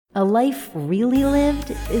A life really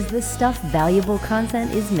lived is the stuff valuable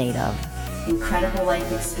content is made of. Incredible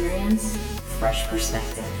life experience, fresh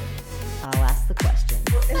perspective. I'll ask the question.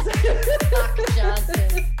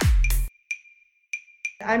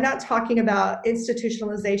 I'm not talking about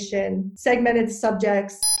institutionalization, segmented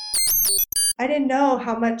subjects. I didn't know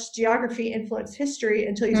how much geography influenced history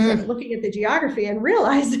until you start looking at the geography and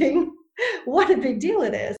realizing what a big deal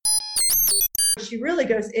it is. She really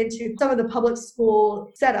goes into some of the public school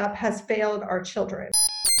setup has failed our children.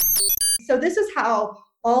 So this is how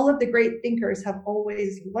all of the great thinkers have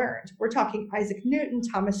always learned. We're talking Isaac Newton,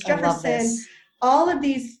 Thomas Jefferson, all of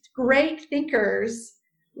these great thinkers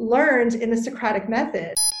learned in the Socratic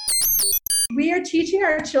method. We are teaching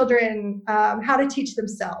our children how to teach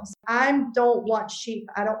themselves. I don't want sheep.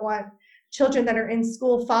 I don't want children that are in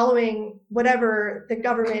school following whatever the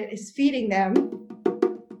government is feeding them.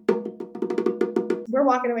 We're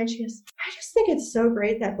walking away and she goes, I just think it's so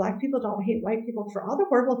great that Black people don't hate white people for all the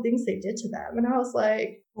horrible things they did to them. And I was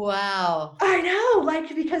like, wow. I know,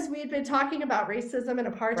 because we had been talking about racism and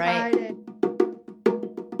apartheid. Right. And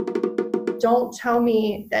don't tell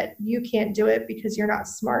me that you can't do it because you're not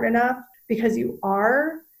smart enough, because you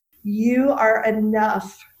are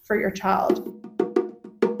enough for your child.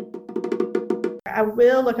 I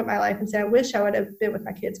will look at my life and say, I wish I would have been with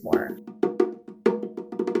my kids more.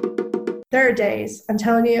 There are days, I'm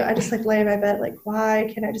telling you, I just lay in my bed, why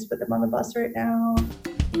can't I just put them on the bus right now?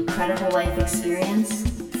 Incredible life experience,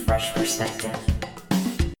 fresh perspective.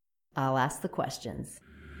 I'll ask the questions.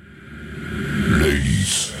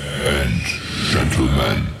 Ladies and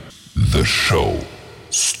gentlemen, the show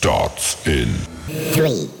starts in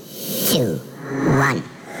 3, 2, 1,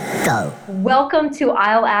 go. Welcome to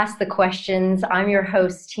I'll Ask the Questions. I'm your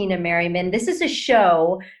host, Tina Merriman. This is a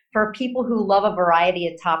show for people who love a variety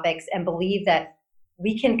of topics and believe that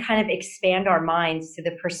we can kind of expand our minds to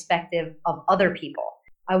the perspective of other people.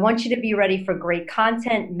 I want you to be ready for great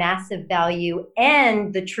content, massive value,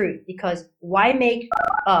 and the truth, because why make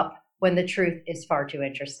up when the truth is far too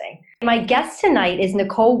interesting? My guest tonight is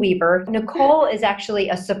Nicole Weaver. Nicole is actually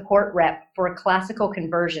a support rep for Classical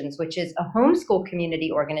Conversions, which is a homeschool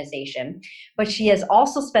community organization, but she has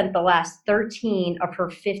also spent the last 13 of her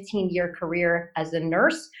 15-year career as a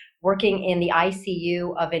nurse working in the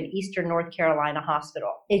ICU of an Eastern North Carolina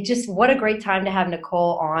hospital. What a great time to have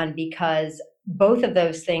Nicole on, because both of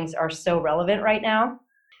those things are so relevant right now.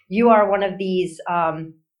 You are one of these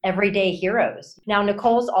everyday heroes. Now,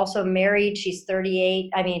 Nicole's also married. She's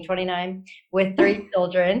 29, with 3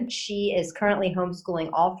 children. She is currently homeschooling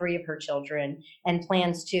all 3 of her children and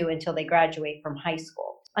plans to until they graduate from high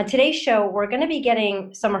school. On today's show, we're going to be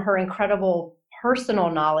getting some of her incredible personal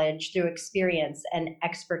knowledge through experience and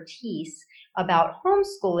expertise about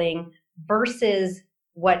homeschooling versus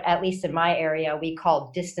what, at least in my area, we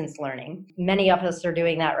call distance learning. Many of us are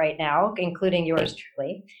doing that right now, including yours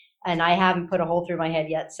truly. And I haven't put a hole through my head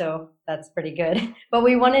yet, so that's pretty good. But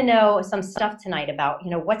we want to know some stuff tonight about,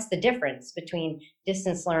 what's the difference between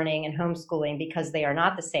distance learning and homeschooling, because they are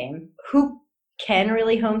not the same. Who can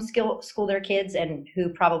really homeschool their kids and who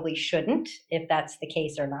probably shouldn't, if that's the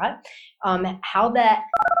case or not.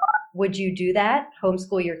 Would you do that,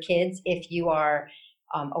 homeschool your kids, if you are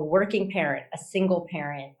a working parent, a single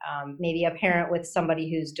parent, maybe a parent with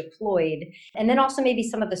somebody who's deployed, and then also maybe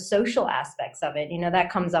some of the social aspects of it. That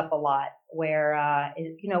comes up a lot where,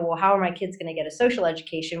 how are my kids going to get a social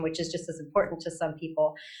education, which is just as important to some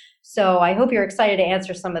people. So I hope you're excited to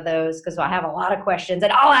answer some of those, because I have a lot of questions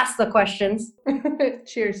and I'll ask the questions.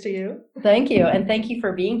 Cheers to you. Thank you. And thank you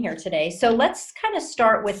for being here today. So let's kind of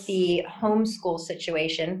start with the homeschool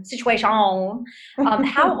situation.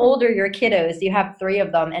 How old are your kiddos? You have 3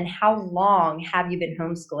 of them. And how long have you been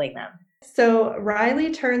homeschooling them? So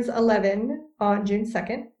Riley turns 11 on June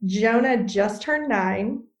 2nd. Jonah just turned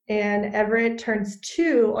 9. And Everett turns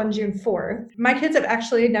 2 on June 4th. My kids have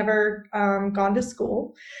actually never gone to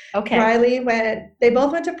school. Okay. They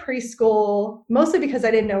both went to preschool, mostly because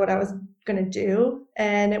I didn't know what I was going to do.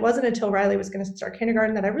 And it wasn't until Riley was going to start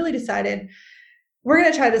kindergarten that I really decided, we're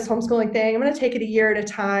going to try this homeschooling thing. I'm going to take it a year at a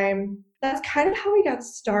time. That's kind of how we got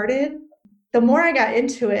started. The more I got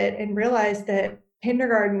into it and realized that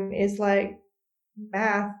kindergarten is like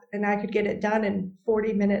math, and I could get it done in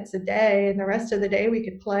 40 minutes a day, and the rest of the day we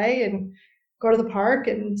could play and go to the park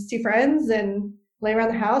and see friends and lay around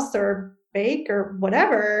the house or bake or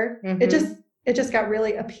whatever. Mm-hmm. It just got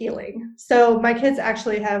really appealing. So my kids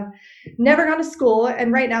actually have never gone to school,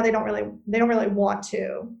 and right now they don't really want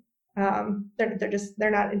to.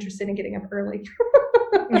 They're not interested in getting up early.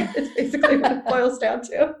 It's basically what it boils down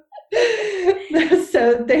to.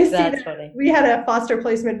 So they see That's that funny. we had a foster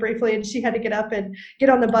placement briefly, and she had to get up and get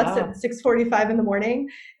on the bus at 6:45 in the morning.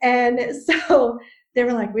 And so they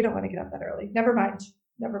were like, we don't want to get up that early. Never mind.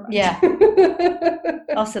 Yeah.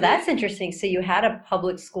 Oh, so that's interesting. So you had a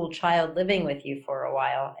public school child living with you for a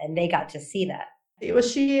while, and they got to see that.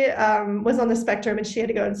 She was on the spectrum, and she had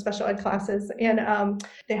to go in special ed classes, and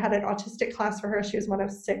they had an autistic class for her. She was one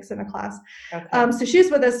of 6 in a class. Okay. So she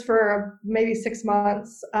was with us for maybe 6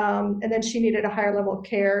 months, and then she needed a higher level of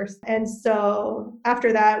care. And so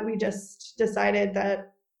after that, we just decided that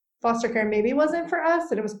foster care maybe wasn't for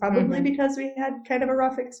us, and it was probably because we had kind of a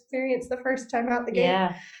rough experience the first time out the gate.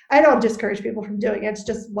 Yeah. I don't discourage people from doing it. It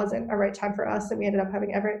just wasn't a right time for us, and we ended up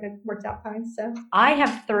having Everett, and it worked out fine. So I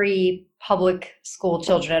have 3 public school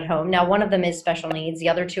children at home. Now, one of them is special needs. The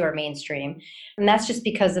other 2 are mainstream. And that's just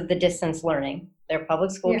because of the distance learning. They're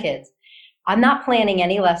public school kids. I'm not planning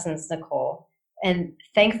any lessons, Nicole. And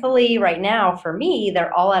thankfully, right now, for me,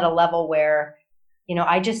 they're all at a level where, you know,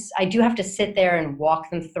 I do have to sit there and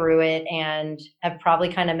walk them through it, and have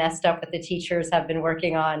probably kind of messed up what the teachers have been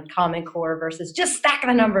working on Common Core versus just stack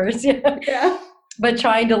the numbers. yeah. But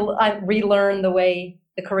trying to relearn the way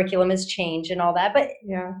the curriculum has changed and all that. But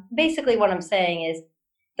Yeah. basically what I'm saying is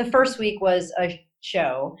the first week was a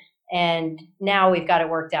show, and now we've got it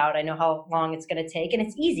worked out. I know how long it's going to take, and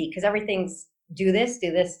it's easy because everything's do this,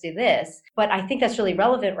 do this, do this. But I think that's really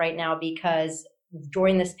relevant right now because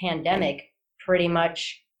during this pandemic, pretty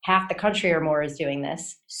much half the country or more is doing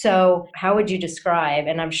this. So how would you describe,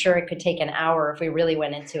 and I'm sure it could take an hour if we really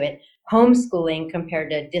went into it, homeschooling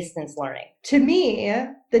compared to distance learning? To me,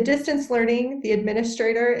 the distance learning, the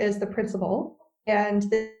administrator is the principal and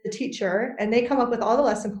the teacher, and they come up with all the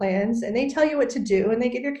lesson plans, and they tell you what to do, and they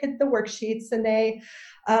give your kid the worksheets, and they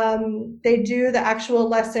do the actual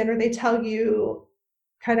lesson, or they tell you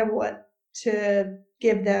kind of what to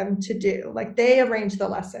give them to do. Like, they arrange the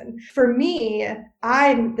lesson. For me,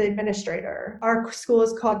 I'm the administrator. Our school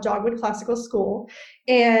is called Dogwood Classical School,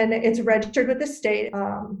 and it's registered with the state.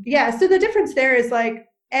 So the difference there is like,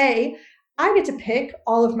 I get to pick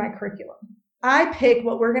all of my curriculum. I pick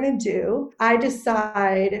what we're going to do. I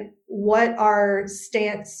decide what our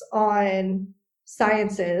stance on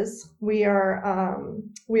science is. We are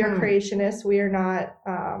creationists. We are not,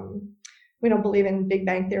 we don't believe in Big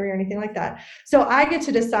Bang Theory or anything like that. So I get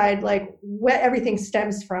to decide like what everything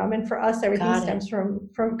stems from. And for us, everything stems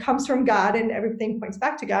comes from God, and everything points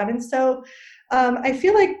back to God. And so I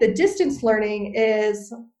feel like the distance learning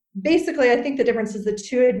is basically, I think the difference is the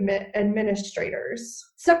 2 administrators.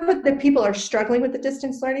 Some of the people are struggling with the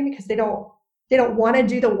distance learning because they don't want to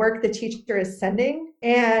do the work the teacher is sending.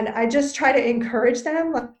 And I just try to encourage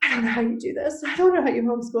them. Like, I don't know how you do this. I don't know how you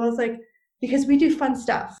homeschool. It's like, because we do fun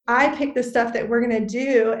stuff. I pick the stuff that we're going to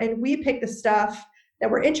do, and we pick the stuff that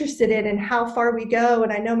we're interested in and how far we go.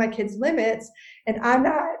 And I know my kids' limits, and I'm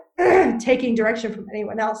not taking direction from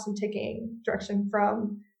anyone else. I'm taking direction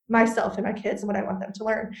from myself and my kids and what I want them to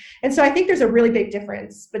learn. And so I think there's a really big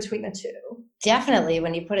difference between the 2. Definitely,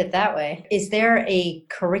 when you put it that way. Is there a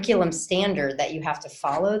curriculum standard that you have to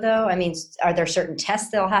follow, though? I mean, are there certain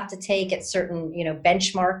tests they'll have to take at certain,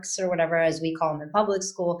 benchmarks or whatever, as we call them in public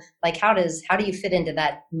school? Like, how do you fit into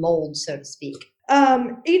that mold, so to speak?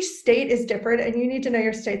 Each state is different, and you need to know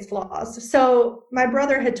your state's laws. So my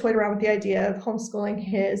brother had toyed around with the idea of homeschooling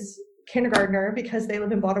his kindergartner because they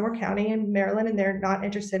live in Baltimore County in Maryland, and they're not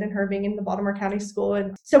interested in her being in the Baltimore County school.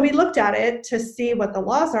 And so we looked at it to see what the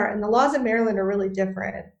laws are, and the laws in Maryland are really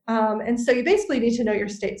different. And so you basically need to know your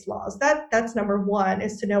state's laws. That's number 1,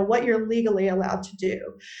 is to know what you're legally allowed to do.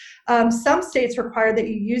 Some states require that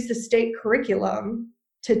you use the state curriculum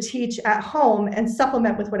to teach at home and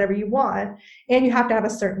supplement with whatever you want, and you have to have a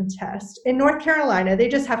certain test. In North Carolina, they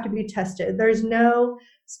just have to be tested. There's no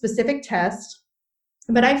specific test.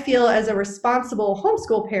 But I feel as a responsible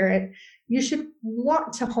homeschool parent, you should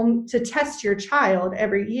want to test your child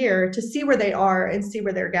every year to see where they are and see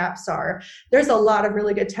where their gaps are. There's a lot of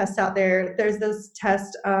really good tests out there. There's this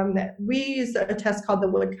test that we use, a test called the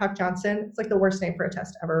Woodcock-Johnson. It's like the worst name for a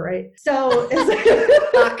test ever, right? So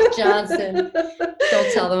it's Woodcock-Johnson.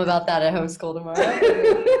 Don't tell them about that at homeschool tomorrow.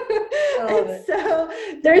 So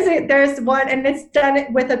there's one, and it's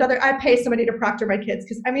done with another. I pay somebody to proctor my kids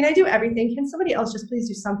because I do everything. Can somebody else just please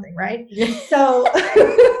do something, right? Yeah. So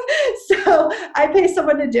I pay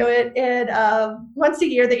someone to do it, and once a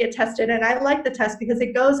year they get tested. And I like the test because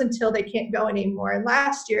it goes until they can't go anymore. And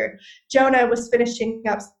last year, Jonah was finishing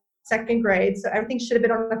up 2nd grade, so everything should have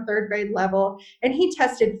been on the 3rd grade level, and he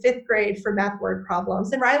tested 5th grade for math word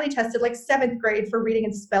problems, and Riley tested like 7th grade for reading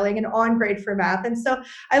and spelling, and on grade for math. And so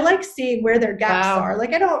I like seeing where their gaps are.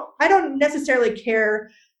 Like, I don't necessarily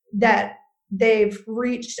care that they've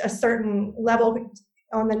reached a certain level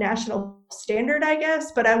on the national standard, I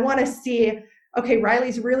guess. But I want to see, okay,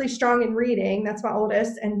 Riley's really strong in reading. That's my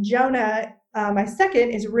oldest. And Jonah, my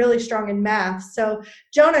second, is really strong in math. So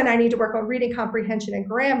Jonah and I need to work on reading comprehension and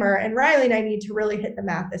grammar. And Riley and I need to really hit the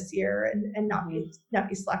math this year and not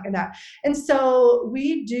be slacking that. And so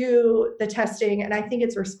we do the testing, and I think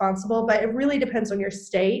it's responsible, but it really depends on your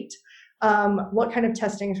state. What kind of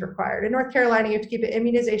testing is required. In North Carolina, you have to keep an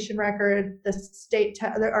immunization record, the state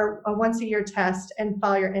or a once a year test, and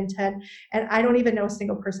file your intent. And I don't even know a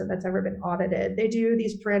single person that's ever been audited. They do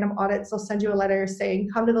these random audits. They'll send you a letter saying,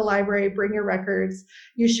 come to the library, bring your records,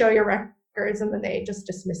 you show your records, and then they just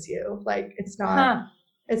dismiss you. Like it's not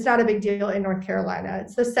a big deal in North Carolina.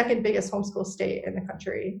 It's the second biggest homeschool state in the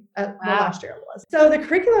country. Well, last year it was. So the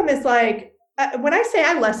curriculum is like, when I say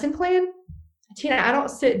I lesson plan, Tina, I don't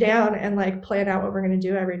sit down and like plan out what we're going to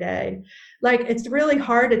do every day. Like it's really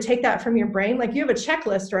hard to take that from your brain. Like you have a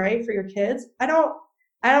checklist, right, for your kids. I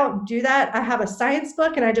don't do that. I have a science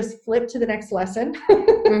book and I just flip to the next lesson.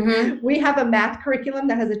 Mm-hmm. We have a math curriculum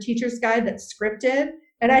that has a teacher's guide that's scripted,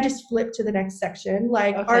 and I just flip to the next section.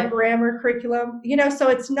 Like our grammar curriculum, so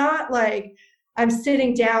it's not like I'm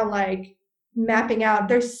sitting down like mapping out.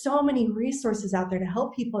 There's so many resources out there to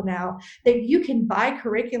help people now that you can buy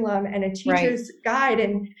curriculum and a teacher's guide.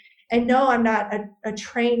 And no, I'm not a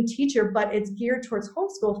trained teacher, but it's geared towards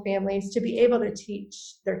homeschool families to be able to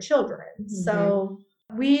teach their children. Mm-hmm. So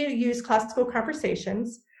we use Classical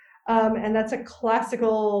Conversations, and that's a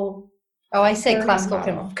classical. Oh, I say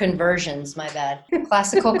classical conversions. My bad.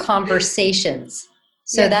 Classical Conversations.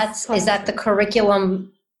 So yes, is that the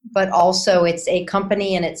curriculum? But also it's a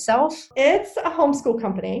company in itself? It's a homeschool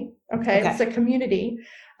company. Okay. It's a community.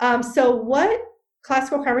 So what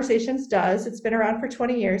Classical Conversations does, it's been around for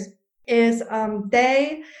 20 years, is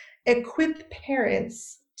they equip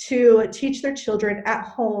parents to teach their children at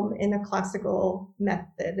home in a classical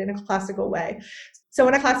method, in a classical way. So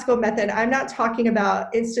in a classical method, I'm not talking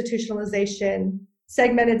about institutionalization,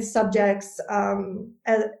 segmented subjects,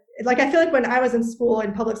 like I feel like when I was in school,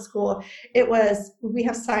 in public school, we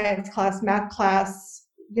have science class, math class,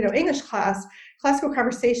 English class. Classical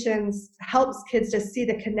Conversations helps kids to see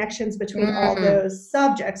the connections between all those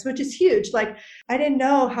subjects, which is huge. Like I didn't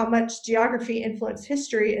know how much geography influenced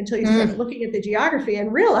history until you started looking at the geography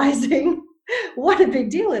and realizing what a big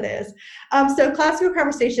deal it is. So Classical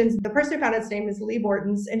Conversations, the person who founded its name is Lee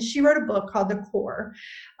Bortons, and she wrote a book called The Core.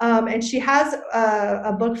 And she has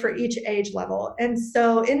a book for each age level. And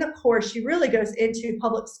so in The Core, she really goes into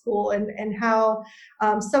public school and how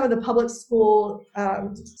some of the public school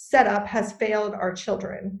setup has failed our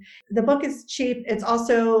children. The book is cheap.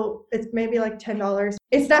 It's maybe like $10.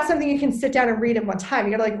 It's not something you can sit down and read in one time.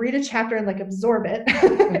 You got to like read a chapter and like absorb it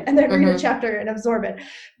and then read a chapter and absorb it.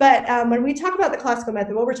 But when we talk about the classical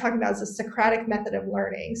method, what we're talking about is a Socratic method of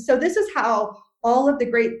learning. So this is how all of the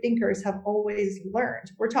great thinkers have always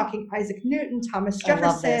learned. We're talking Isaac Newton, Thomas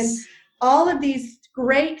Jefferson, all of these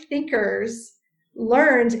great thinkers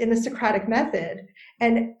learned in the Socratic method.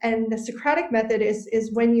 And the Socratic method is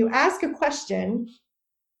when you ask a question,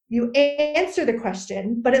 you answer the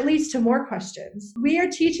question, but it leads to more questions. We are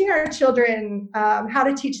teaching our children how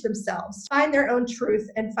to teach themselves, find their own truth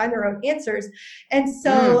and find their own answers. And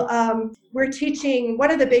so we're teaching,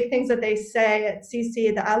 one of the big things that they say at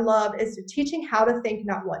CC that I love is teaching how to think,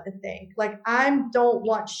 not what to think. Like I don't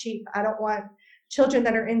want sheep. I don't want children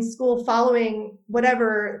that are in school following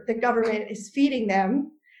whatever the government is feeding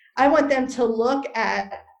them. I want them to look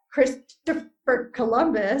at Christopher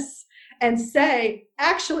Columbus and say,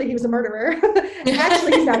 actually, he was a murderer.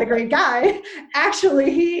 Actually, he's not a great guy.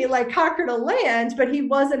 Actually, he conquered a land, but he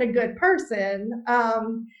wasn't a good person.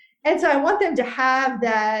 And so I want them to have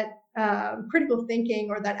that critical thinking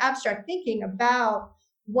or that abstract thinking about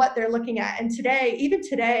what they're looking at. And even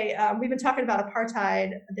today, we've been talking about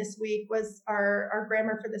apartheid. This week was our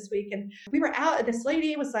grammar for this week. And we were out and this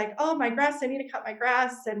lady was like, oh, my grass, I need to cut my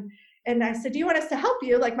grass. And I said, do you want us to help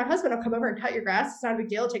you? Like my husband will come over and cut your grass. It's not a big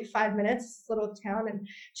deal. It'll take 5 minutes. It's a little town. And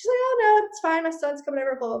she's like, oh no, it's fine. My son's coming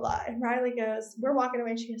over, blah, blah, blah. And Riley goes, we're walking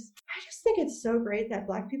away. And she goes, I just think it's so great that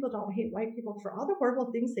Black people don't hate white people for all the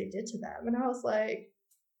horrible things they did to them. And I was like,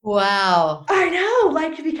 wow. I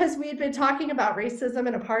know, because we had been talking about racism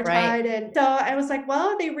and apartheid. Right. And so I was like,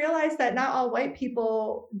 well, they realized that not all white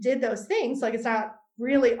people did those things. Like it's not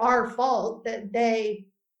really our fault that they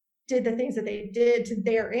did the things that they did to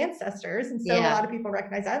their ancestors. And so a lot of people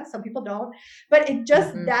recognize that and some people don't. But it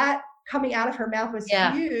just that coming out of her mouth was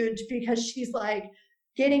huge because she's like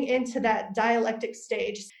getting into that dialectic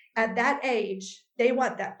stage. At that age, they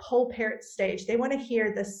want that poll parrot stage. They want to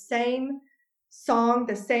hear the same song,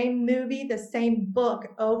 the same movie, the same book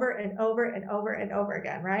over and over and over and over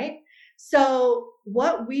again, right? So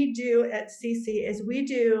what we do at CC is we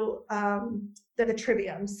do the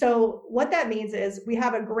trivium. So what that means is we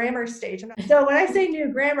have a grammar stage. So when I say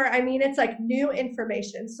new grammar, I mean it's like new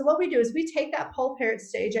information. So what we do is we take that Poll Parrot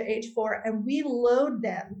stage at age 4 and we load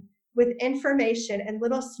them with information and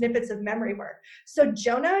little snippets of memory work. So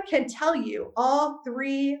Jonah can tell you all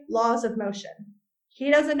 3 laws of motion. He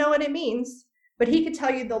doesn't know what it means, but he can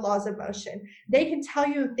tell you the laws of motion. They can tell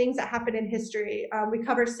you things that happen in history. We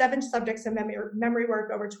cover 7 subjects of memory work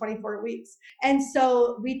over 24 weeks. And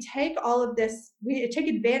so we take all of this, we take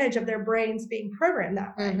advantage of their brains being programmed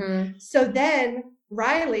that way. Mm-hmm. So then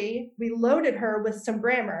Riley, we loaded her with some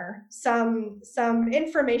grammar, some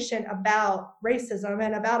information about racism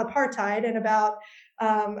and about apartheid and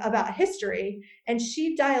about history. And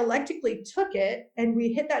she dialectically took it, and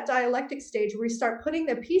we hit that dialectic stage where we start putting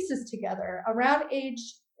the pieces together around age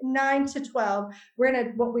 9 to 12. We're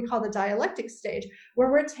in what we call the dialectic stage, where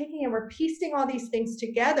we're taking and we're piecing all these things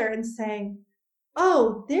together and saying,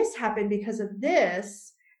 oh, this happened because of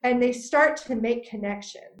this. And they start to make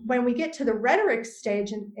connection. When we get to the rhetoric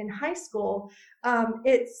stage in high school,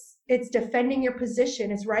 it's defending your position,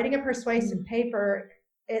 it's writing a persuasive paper,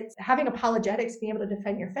 it's having apologetics, being able to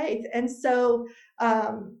defend your faith. And so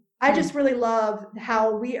I just really love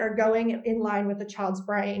how we are going in line with the child's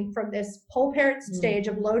brain from this Poll Parrot stage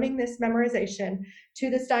of loading this memorization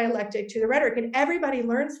to this dialectic, to the rhetoric. And everybody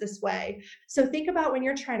learns this way. So think about when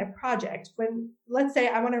you're trying to project, when, let's say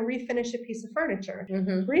I want to refinish a piece of furniture,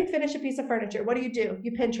 refinish a piece of furniture. What do?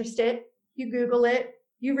 You Pinterest it, you Google it,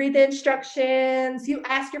 you read the instructions, you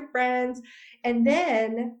ask your friends, and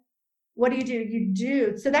then what do? You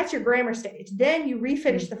do. So that's your grammar stage. Then you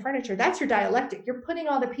refinish the furniture. That's your dialectic. You're putting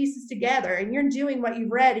all the pieces together and you're doing what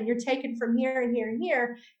you've read and you're taking from here and here and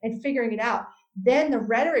here and figuring it out. Then the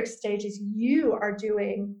rhetoric stage is you are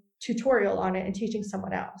doing tutorial on it and teaching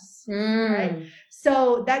someone else. Right?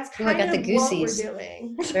 So that's kind of what we're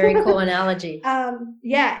doing. Very cool analogy.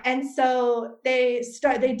 Yeah. And so they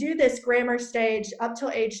do this grammar stage up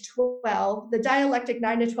till age 12. The dialectic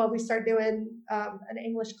 9 to 12, we start doing an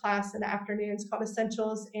English class in the afternoons called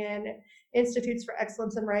Essentials in Institutes for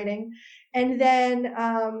Excellence in Writing. And then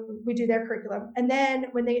we do their curriculum. And then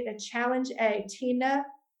when they get to Challenge A, Tina,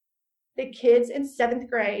 the kids in 7th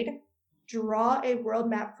grade draw a world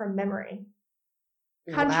map from memory.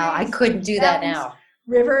 Countries, wow, I couldn't do that now.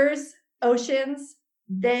 Rivers, oceans,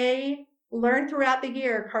 they learn throughout the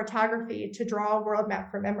year cartography to draw a world map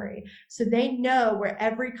from memory. So they know where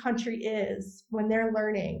every country is when they're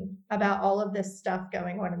learning about all of this stuff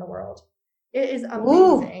going on in the world. It is amazing.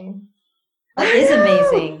 Ooh, that is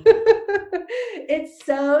amazing. It's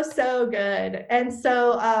so good. And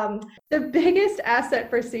so the biggest asset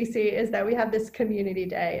for CC is that we have this community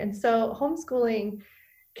day. And so homeschooling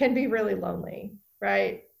can be really lonely,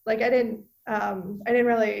 right? Like I didn't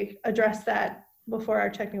really address that before our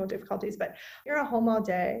technical difficulties, but you're at home all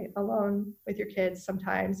day alone with your kids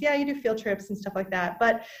sometimes. Yeah, you do field trips and stuff like that,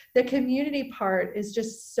 but the community part is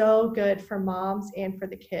just so good for moms and for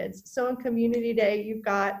the kids. So in community day, you've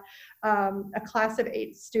got a class of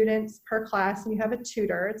 8 students per class, and you have a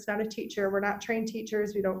tutor. It's not a teacher. We're not trained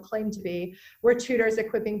teachers. We don't claim to be. We're tutors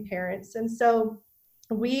equipping parents. And so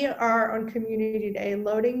we are on community day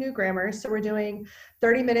loading new grammar. So we're doing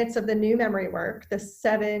 30 minutes of the new memory work, the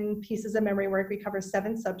 7 pieces of memory work. We cover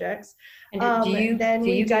 7 subjects. And do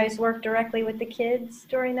you guys work directly with the kids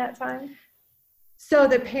during that time? So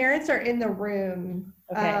the parents are in the room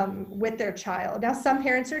with their child. Now, some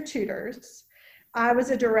parents are tutors. I was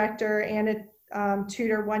a director and a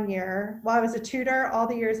tutor 1 year. Well, I was a tutor all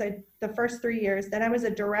the years, the first 3 years. Then I was a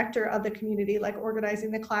director of the community, like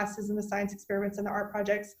organizing the classes and the science experiments and the art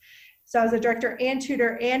projects. So I was a director and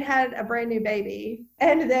tutor and had a brand new baby.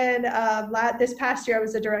 And then this past year, I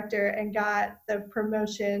was a director and got the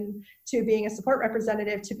promotion to being a support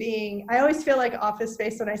representative, to being, I always feel like Office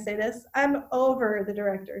Space when I say this, I'm over the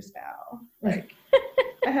directors now. Like,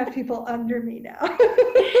 I have people under me now.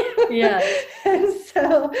 Yeah. And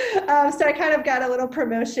so I kind of got a little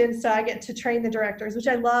promotion. So I get to train the directors, which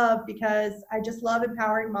I love because I just love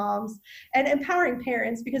empowering moms and empowering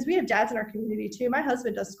parents, because we have dads in our community too. My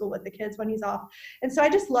husband does school with the kids when he's off. And so I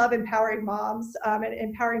just love empowering moms and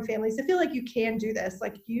empowering families to feel like you can do this.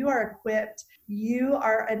 Like you are equipped, you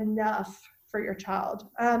are enough for your child.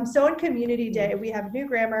 So on community day, we have new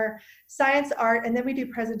grammar, science, art, and then we do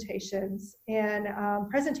presentations. And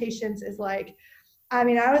presentations is like, I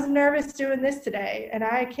mean, I was nervous doing this today, and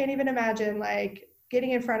I can't even imagine like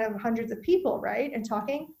getting in front of hundreds of people, right, and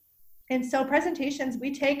talking. And so presentations,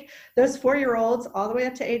 we take those 4-year-olds all the way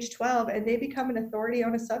up to age 12, and they become an authority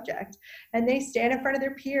on a subject. And they stand in front of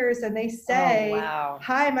their peers and they say,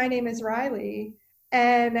 hi, my name is Riley,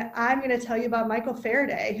 and I'm going to tell you about Michael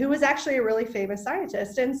Faraday, who was actually a really famous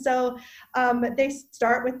scientist. And so they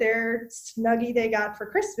start with their Snuggie they got for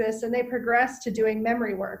Christmas, and they progress to doing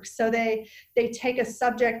memory work. So they take a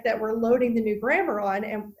subject that we're loading the new grammar on,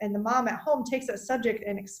 and the mom at home takes that subject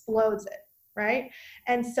and explodes it. Right.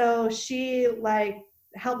 And so she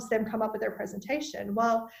helps them come up with their presentation.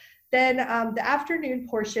 Well, then the afternoon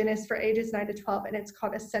portion is for ages 9 to 12, and it's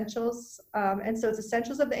called Essentials. And so it's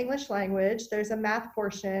Essentials of the English Language. There's a math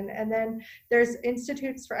portion, and then there's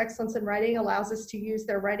Institutes for Excellence in Writing allows us to use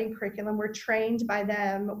their writing curriculum. We're trained by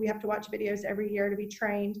them. We have to watch videos every year to be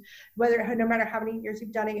trained. No matter how many years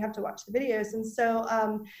you've done it, you have to watch the videos. And so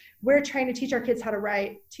we're trying to teach our kids how to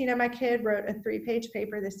write. Tina, my kid, wrote a 3-page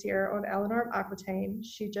paper this year on Eleanor of Aquitaine.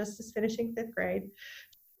 She just is finishing 5th grade.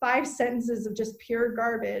 5 sentences of just pure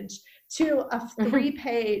garbage to a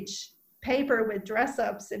 3-page paper with dress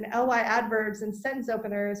ups and ly adverbs and sentence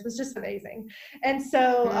openers was just amazing. And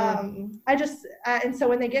so and so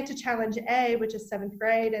when they get to challenge A, which is 7th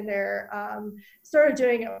grade, and they're sort of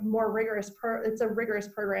doing a more rigorous it's a rigorous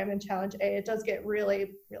program in challenge A, it does get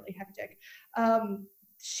really, really hectic.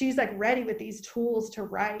 She's ready with these tools to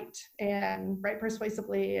write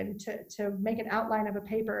persuasively and to make an outline of a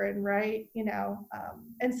paper and write,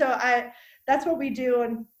 and so that's what we do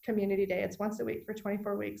on Community Day. It's once a week for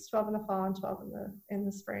 24 weeks, 12 in the fall and 12 in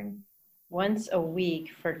the spring. Once a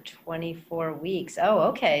week for 24 weeks. Oh,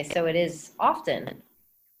 okay. So it is often.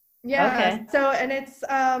 Yeah. Okay. So, and it's,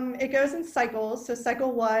 it goes in cycles. So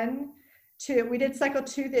cycle 1, 2, we did cycle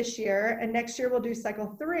 2 this year, and next year we'll do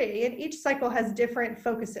cycle 3, and each cycle has different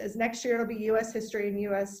focuses. Next year it'll be U.S. history and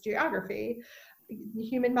U.S. geography. The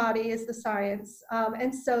human body is the science.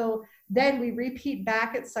 And so then we repeat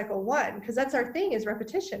back at cycle 1, because that's our thing, is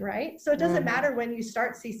repetition, right? So it doesn't matter when you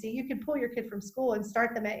start CC. You can pull your kid from school and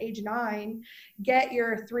start them at age 9, get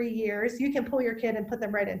your 3 years. You can pull your kid and put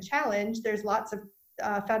them right in challenge. There's lots of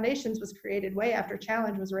Foundations was created way after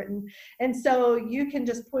Challenge was written. And so you can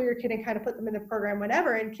just pull your kid and kind of put them in the program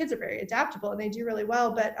whenever, and kids are very adaptable and they do really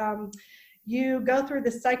well. But you go through the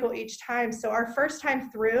cycle each time. So our first time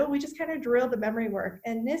through, we just kind of drilled the memory work.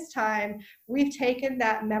 And this time we've taken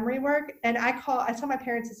that memory work, and I tell my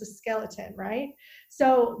parents it's a skeleton, right?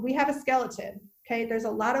 So we have a skeleton. Okay. There's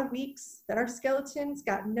a lot of weeks that our skeleton's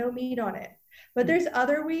got no meat on it. But there's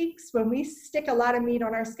other weeks when we stick a lot of meat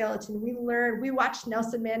on our skeleton. We watched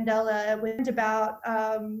Nelson Mandela, we learned about,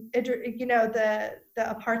 the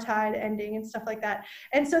apartheid ending and stuff like that.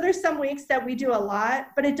 And so there's some weeks that we do a lot,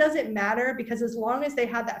 but it doesn't matter, because as long as they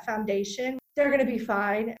have that foundation, they're going to be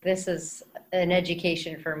fine. This is an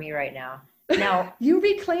education for me right now. Now, you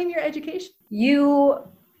reclaim your education. You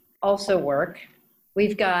also work.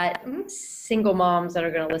 We've got single moms that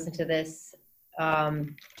are going to listen to this.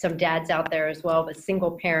 Some dads out there as well, but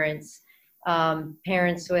single parents,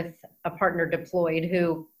 parents with a partner deployed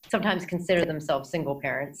who sometimes consider themselves single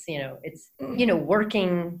parents. It's,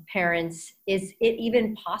 working parents. Is it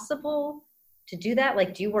even possible to do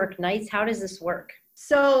that? Do you work nights? How does this work?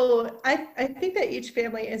 So I think that each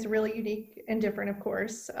family is really unique and different, of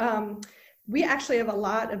course. We actually have a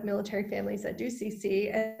lot of military families that do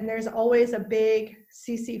CC, and there's always a big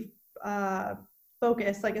CC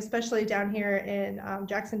focus, especially down here in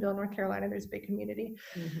Jacksonville, North Carolina, there's a big community.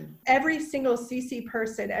 Every single CC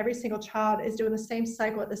person, every single child is doing the same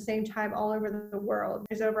cycle at the same time all over the world.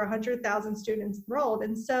 There's over 100,000 students enrolled.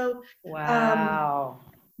 And so wow.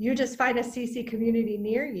 You just find a CC community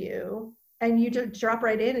near you, and you just drop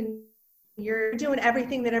right in, and you're doing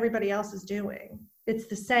everything that everybody else is doing. It's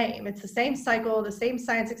the same cycle, the same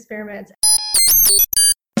science experiments.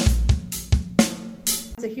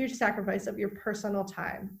 It's a huge sacrifice of your personal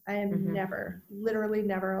time. I am literally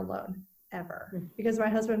never alone, ever, because my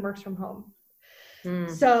husband works from home.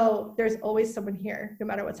 So there's always someone here, no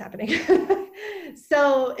matter what's happening.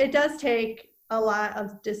 So it does take a lot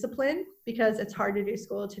of discipline, because it's hard to do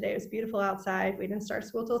school. Today it was beautiful outside. We didn't start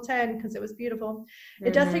school till 10 because it was beautiful.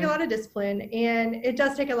 It does take a lot of discipline, and it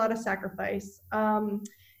does take a lot of sacrifice.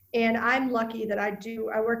 And I'm lucky that I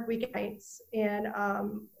work weekend nights, and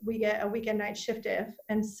we get a weekend night shift if.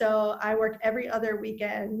 And so I work every other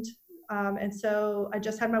weekend. And so I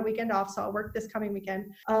just had my weekend off, so I'll work this coming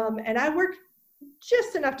weekend. And I work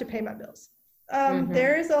just enough to pay my bills.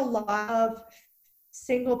 There is a lot of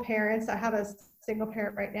single parents. I have a single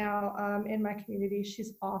parent right now in my community.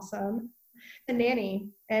 She's awesome. A nanny,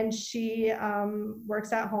 and she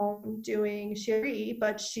works at home she's free,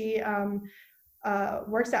 but she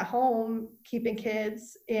works at home keeping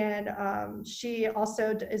kids, and she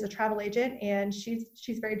also is a travel agent, and she's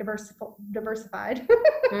very diversified.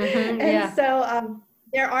 And so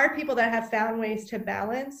there are people that have found ways to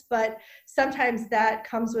balance, but sometimes that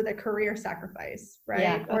comes with a career sacrifice, right?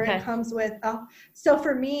 Yeah, Or okay. it comes with, so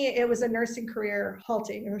for me, it was a nursing career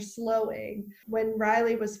halting or slowing. When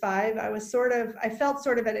Riley was 5, I felt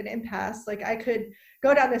sort of at an impasse. Like I could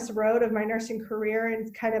go down this road of my nursing career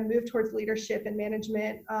and kind of move towards leadership and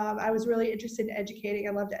management. I was really interested in educating.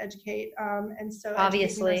 I love to educate. And so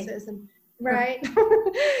Obviously. nurses and right.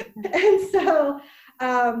 And so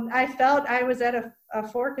I felt I was at a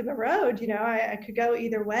fork in the road. You know, I could go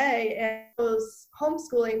either way. And I was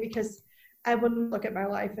homeschooling because I wouldn't look at my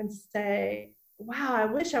life and say, wow, I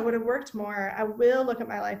wish I would have worked more. I will look at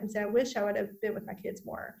my life and say, I wish I would have been with my kids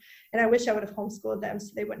more. And I wish I would have homeschooled them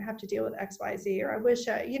so they wouldn't have to deal with X, Y, Z, or I wish,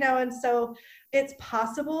 and so it's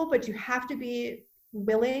possible, but you have to be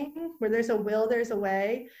willing. Where there's a will, there's a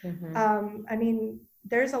way. I mean,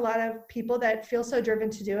 there's a lot of people that feel so driven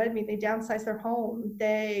to do it. I mean, they downsize their home,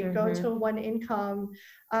 they go to a one income,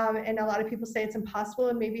 and a lot of people say it's impossible,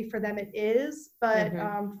 and maybe for them it is, but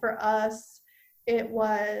for us, it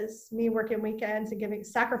was me working weekends and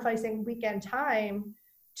sacrificing weekend time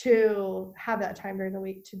to have that time during the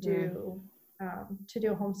week to do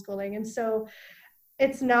homeschooling. And so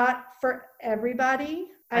it's not for everybody.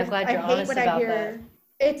 I'm glad you're honest about that.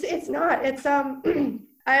 It's not. It's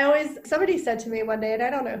somebody said to me one day, and I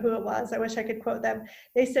don't know who it was, I wish I could quote them.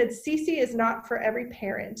 They said, CC is not for every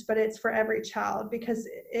parent, but it's for every child, because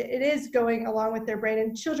it is going along with their brain,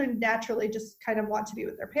 and children naturally just kind of want to be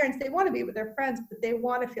with their parents. They want to be with their friends, but they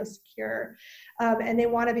want to feel secure, and they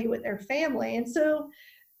want to be with their family. And so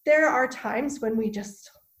there are times when we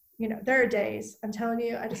just, there are days, I'm telling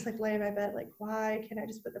you, I just lay in my bed, why can't I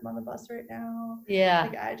just put them on the bus right now?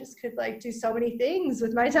 Yeah. I just could do so many things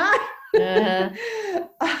with my time.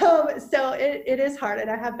 So it is hard,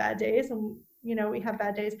 and I have bad days, and we have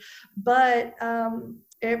bad days, but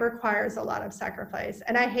it requires a lot of sacrifice.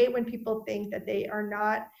 And I hate when people think that they are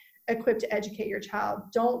not equipped to educate your child.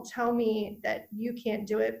 Don't tell me that you can't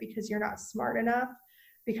do it because you're not smart enough,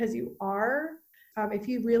 because you are. If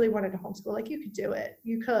you really wanted to homeschool, you could do it.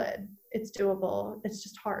 You could. It's doable. It's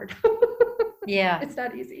just hard. Yeah. It's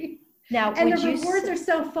not easy. Now, and the rewards are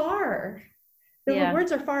so far. The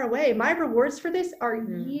rewards are far away. My rewards for this are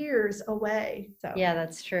years away. So yeah,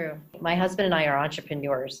 that's true. My husband and I are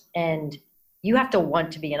entrepreneurs, and you have to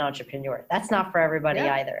want to be an entrepreneur. That's not for everybody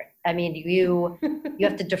either. I mean, you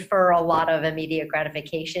have to defer a lot of immediate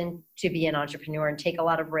gratification to be an entrepreneur and take a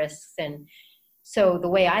lot of risks. And so the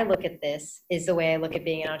way I look at this is the way I look at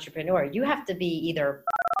being an entrepreneur. You have to be either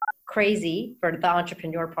crazy for the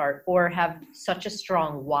entrepreneur part or have such a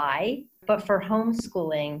strong why. But for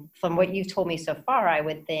homeschooling, from what you've told me so far, I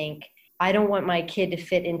would think, I don't want my kid to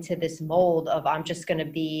fit into this mold of I'm just going to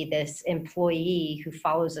be this employee who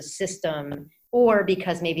follows a system, or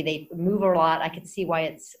because maybe they move a lot. I could see why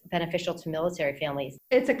it's beneficial to military families.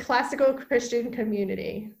 It's a classical Christian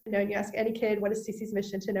community. You ask any kid, what is CC's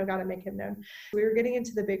mission? To know God and make him known. We were getting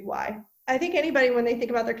into the big why. I think anybody, when they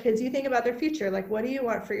think about their kids, you think about their future. What do you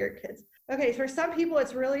want for your kids? Okay, for some people,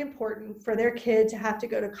 it's really important for their kid to have to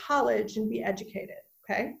go to college and be educated,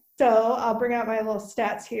 okay? So I'll bring out my little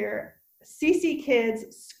stats here. CC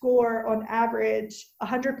kids score on average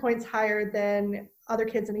 100 points higher than other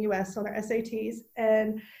kids in the US on their SATs,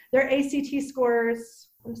 and their ACT scores,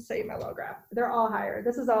 let's see my little graph, they're all higher.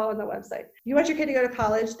 This is all on the website. You want your kid to go to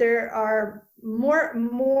college, there are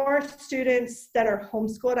more students that are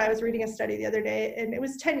homeschooled. I was reading a study the other day, and it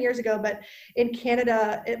was 10 years ago, but in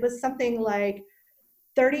Canada, it was something like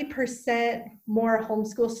 30% more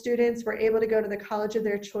homeschool students were able to go to the college of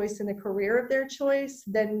their choice and the career of their choice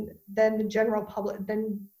than the general public,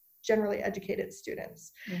 than generally educated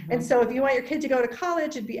students. And so if you want your kid to go to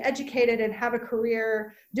college and be educated and have a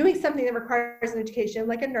career doing something that requires an education,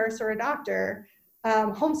 like a nurse or a doctor,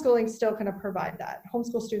 homeschooling is still going to provide that.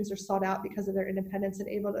 Homeschool students are sought out because of their independence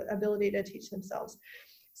and ability to teach themselves.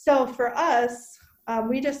 So for us,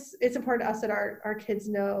 it's important to us that our kids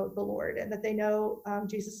know the Lord, and that they know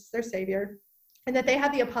Jesus is their Savior, and that they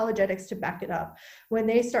have the apologetics to back it up when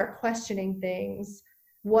they start questioning things,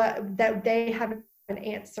 that they have an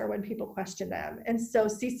answer when people question them. And so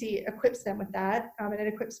CC equips them with that, and it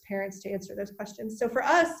equips parents to answer those questions. So for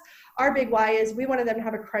us, our big why is we wanted them to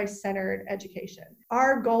have a Christ-centered education.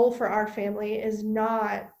 Our goal for our family is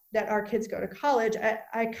not that our kids go to college.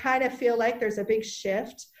 I kind of feel like there's a big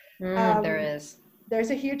shift. There is.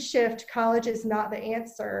 There's a huge shift. College is not the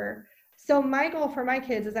answer. So my goal for my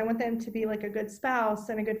kids is I want them to be like a good spouse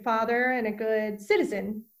and a good father and a good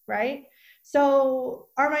citizen, right? So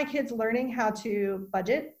are my kids learning how to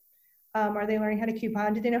budget? Are they learning how to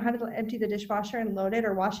coupon? Do they know how to empty the dishwasher and load it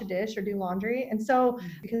or wash a dish or do laundry? And so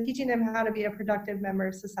because teaching them how to be a productive member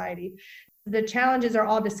of society, the challenges are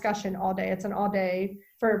all discussion all day. It's an all day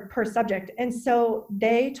per subject. And so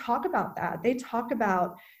they talk about that. They talk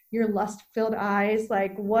about your lust-filled eyes.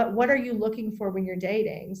 Like what are you looking for when you're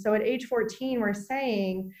dating? So at age 14, we're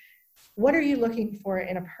saying, what are you looking for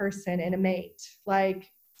in a person, in a mate?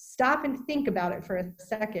 Like, stop and think about it for a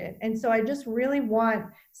second. And so I just really want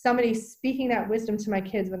somebody speaking that wisdom to my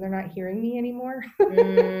kids when they're not hearing me anymore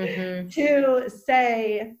to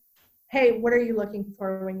say, hey, what are you looking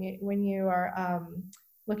for when you are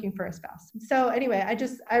looking for a spouse? So anyway, I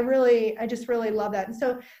just really love that. And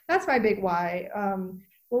so that's my big why.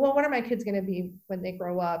 Well, what are my kids going to be when they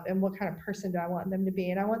grow up, and what kind of person do I want them to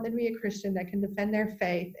be? And I want them to be a Christian that can defend their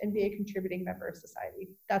faith and be a contributing member of society.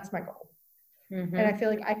 That's my goal. And I feel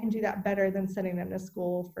like I can do that better than sending them to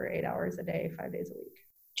school for 8 hours a day, 5 days a week.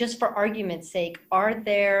 Just for argument's sake, are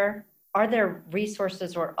there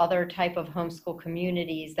resources or other type of homeschool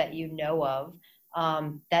communities that you know of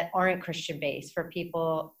that aren't Christian based for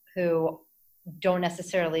people who don't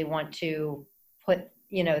necessarily want to put,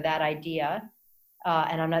 that idea?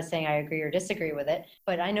 And I'm not saying I agree or disagree with it,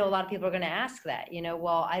 but I know a lot of people are going to ask that,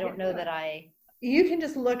 well, I don't know that You can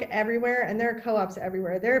just look everywhere, and there are co-ops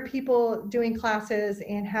everywhere. There are people doing classes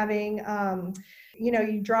and having,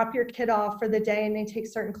 you drop your kid off for the day and they take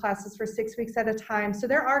certain classes for 6 weeks at a time. So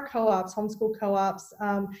there are co-ops, homeschool co-ops.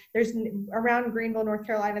 There's around Greenville, North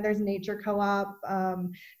Carolina, there's nature co-op.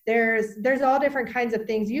 There's all different kinds of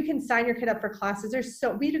things. You can sign your kid up for classes.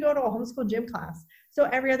 We go to a homeschool gym class. So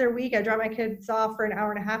every other week I drop my kids off for an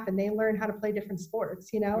hour and a half and they learn how to play different sports,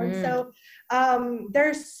 And so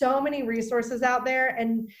there's so many resources out there,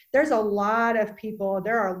 and there are a lot of people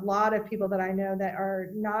that I know that are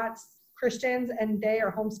not Christians, and they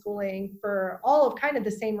are homeschooling for all of kind of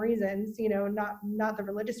the same reasons, not the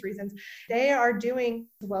religious reasons. They are doing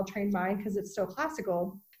well-trained mind because it's so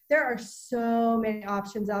classical. There are so many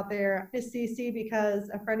options out there. To CC because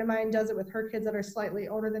a friend of mine does it with her kids that are slightly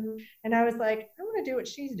older than me. And I was like, I want to do what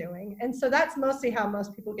she's doing. And so that's mostly how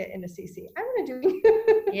most people get into CC. I want to do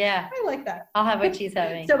Yeah. I like that. I'll have what she's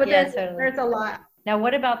having. So, but totally. There's a lot. Now,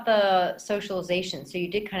 what about the socialization? So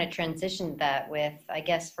you did kind of transition that with, I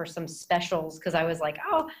guess, for some specials, because I was like,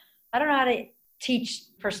 I don't know how to teach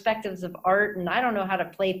perspectives of art, and I don't know how to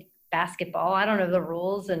play basketball. I don't know the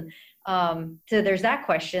rules. And so there's that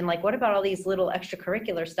question, like, what about all these little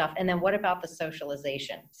extracurricular stuff? And then what about the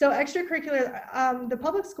socialization? So extracurricular, the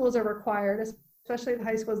public schools are required, especially the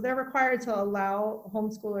high schools, they're required to allow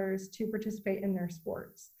homeschoolers to participate in their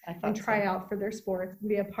sports and try out for their sports and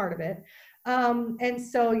be a part of it. And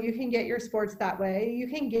so you can get your sports that way. You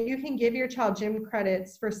can give your child gym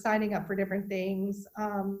credits for signing up for different things.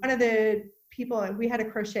 One of the people, we had a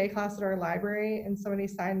crochet class at our library, and somebody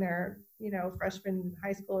signed their freshman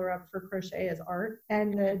high schooler up for crochet as art,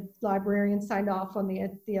 and the librarian signed off on the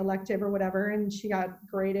elective or whatever, and she got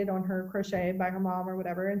graded on her crochet by her mom or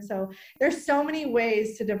whatever. And so there's so many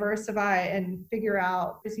ways to diversify and figure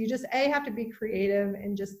out, is you just have to be creative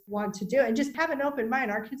and just want to do it and just have an open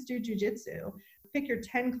mind. Our kids do jujitsu. Pick your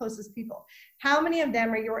 10 closest people. How many of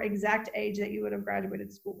them are your exact age that you would have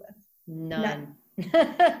graduated school with? None.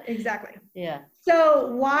 Exactly. Yeah. So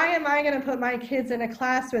why am I going to put my kids in a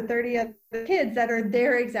class with 30 other kids that are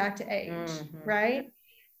their exact age, right?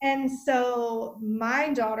 And so my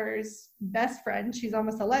daughter's best friend, she's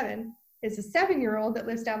almost 11, is a 7-year-old that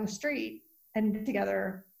lives down the street, and they're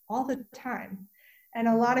together all the time. And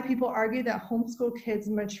a lot of people argue that homeschool kids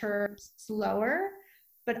mature slower,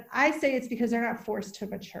 but I say it's because they're not forced to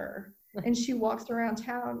mature. And she walks around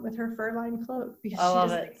town with her fur-lined cloak because she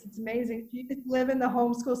just thinks it's amazing. She could live in the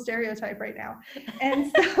homeschool stereotype right now.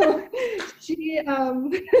 And so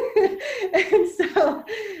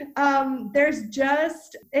there's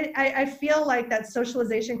just, I feel like that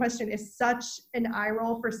socialization question is such an eye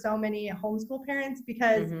roll for so many homeschool parents,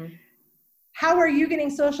 because how are you getting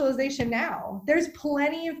socialization now? There's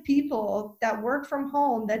plenty of people that work from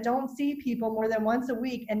home that don't see people more than once a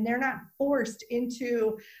week, and they're not forced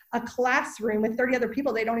into a classroom with 30 other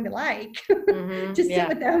people they don't even like to sit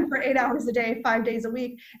with them for 8 hours a day, 5 days a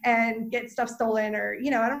week, and get stuff stolen. Or,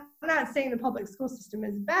 I'm not saying the public school system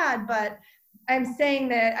is bad, but I'm saying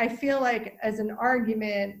that I feel like, as an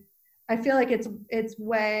argument, I feel like it's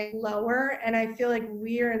way lower. And I feel like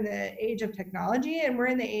we're in the age of technology, and we're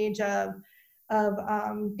in the age of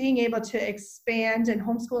being able to expand, and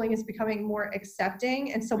homeschooling is becoming more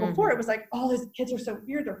accepting. And so before it was like, oh, these kids are so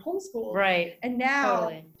weird, they're homeschooled. Right. And now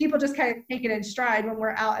Totally. people just kind of take it in stride when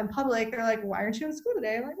we're out in public. They're like, why aren't you in school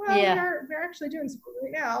today? I'm like, well, we're actually doing school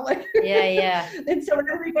right now. Like, yeah. And so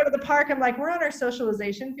whenever we go to the park, I'm like, we're on our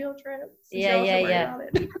socialization field trip. So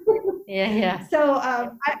Yeah. So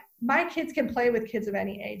my kids can play with kids of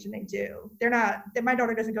any age, and they do. My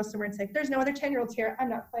daughter doesn't go somewhere and say, there's no other 10-year-olds here, I'm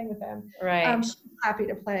not playing with them. Right. She's happy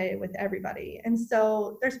to play with everybody. And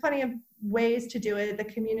so there's plenty of ways to do it. The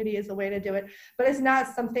community is a way to do it, but it's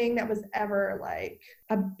not something that was ever like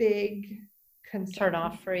a big concern. Turn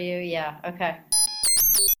off for you. Yeah. Okay.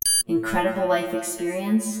 Incredible life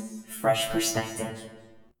experience, fresh perspective.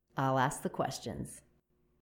 I'll ask the questions.